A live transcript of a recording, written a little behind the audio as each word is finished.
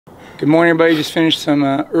Good morning, everybody. Just finished some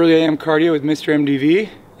early AM cardio with Mr. MDV.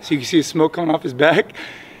 So you can see the smoke coming off his back.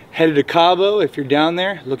 Headed to Cabo. If you're down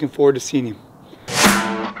there, looking forward to seeing him.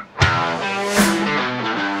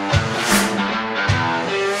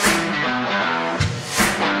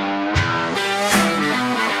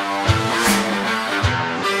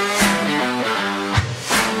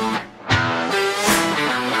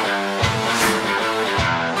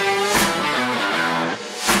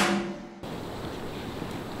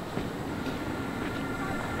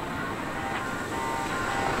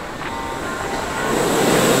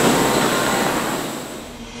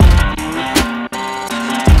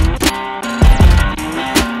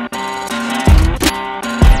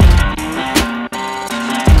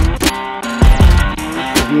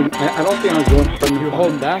 I don't think I was going hard. You were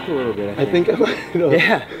holding back a little bit, I think. I might, you know.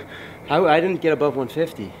 Yeah. I didn't get above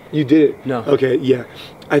 150. You did it? No. Okay, yeah.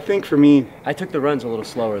 I think for me... I took the runs a little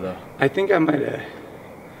slower, though. I think I might have...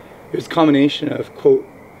 It was a combination of, quote,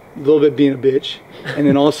 a little bit being a bitch, and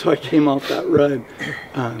then also I came off that run.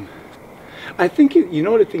 I think, you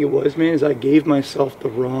know what I think it was, man, is I gave myself the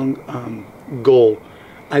wrong goal.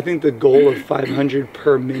 I think the goal of 500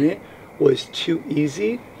 per minute was too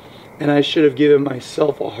easy. And I should have given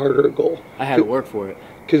myself a harder goal. I had to work for it.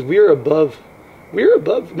 Because we were above.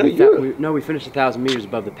 No, we finished 1,000 meters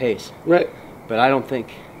above the pace. Right. But I don't think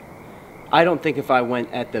if I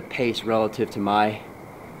went at the pace relative to my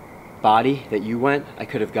body that you went, I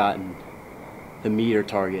could have gotten the meter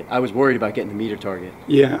target. I was worried about getting the meter target.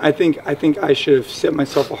 Yeah, I think I should have set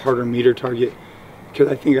myself a harder meter target because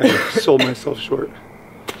I think I sold myself short.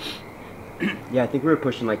 Yeah, I think we were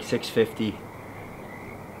pushing like 650.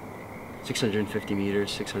 650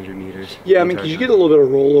 meters, 600 meters. Yeah, I mean, because you get a little bit of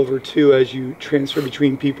rollover too as you transfer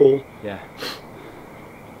between people. Yeah.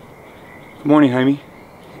 Good morning, Jaime.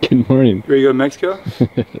 Good morning. You ready to go to Mexico?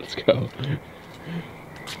 Let's go.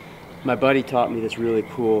 My buddy taught me this really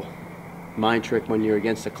cool mind trick when you're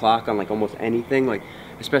against the clock on like almost anything, like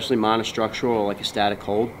especially monostructural or like a static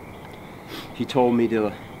hold. He told me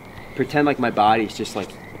to pretend like my body's just like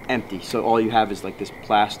empty, so all you have is like this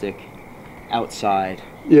plastic outside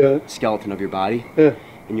skeleton of your body,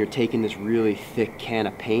 and you're taking this really thick can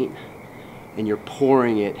of paint and you're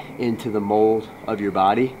pouring it into the mold of your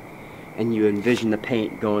body, and you envision the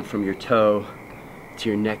paint going from your toe to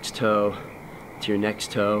your next toe to your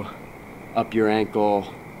next toe, up your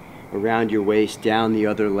ankle, around your waist, down the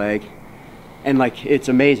other leg, and like it's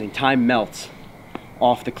amazing. Time melts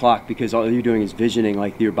off the clock because all you're doing is visioning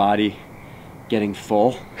like your body getting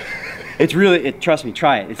full. It's really, trust me,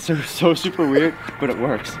 try it. It's so super weird, but it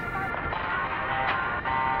works.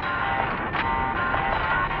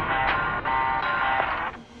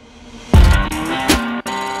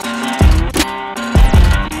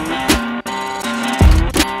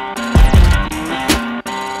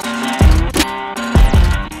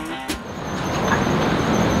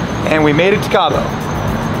 And we made it to Cabo.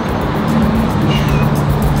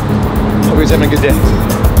 Hope you guys having a good day.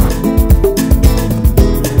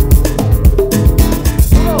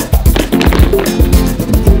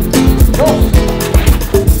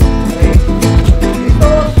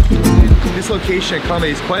 This location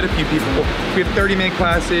accommodates quite a few people. We have 30-minute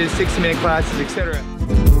classes, 60-minute classes, etc.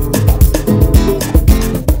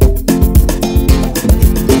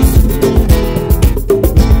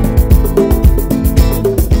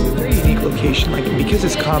 Very unique location, like because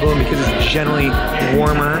it's Cabo and because it's generally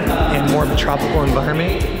warmer and more of a tropical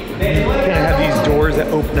environment. You kind of have these doors that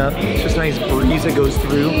open up. It's just a nice breeze that goes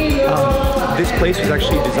through. This place was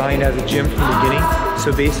actually designed as a gym from the beginning.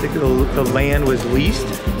 So basically the land was leased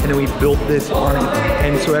and then we built this on it.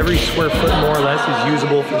 And so every square foot more or less is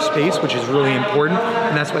usable for space, which is really important.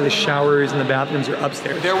 And that's why the showers and the bathrooms are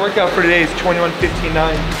upstairs. Their workout for today is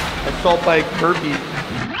 21:15.9 assault bike burpee.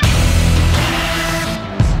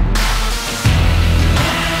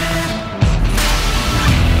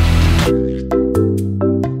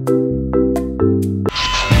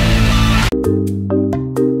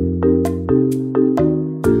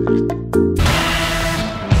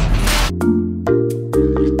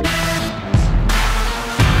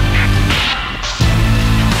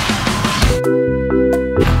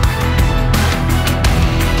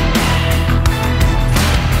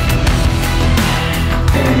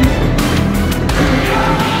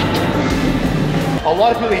 A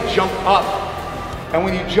lot of people, they jump up, and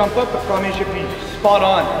when you jump up, the problem is you have to be spot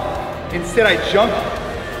on. Instead, I jump,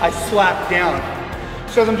 I slap down.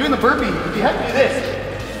 So as I'm doing the burpee, you have to do this.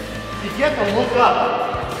 You have to look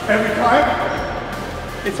up every time.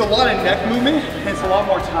 It's a lot of neck movement, and it's a lot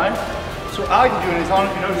more time. So what I like to do, is, I don't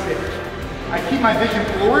know if you notice it, I keep my vision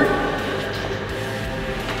forward,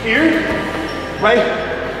 here, right?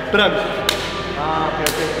 But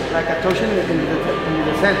Okay. Like a torsion in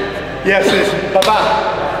the descent. yes, it's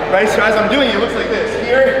baba. Right, so as I'm doing it, it looks like this.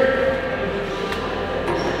 Here.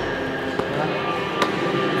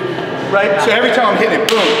 Right, so every time I'm hitting it,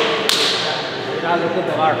 boom.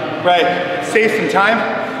 Right, save some time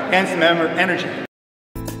and some energy.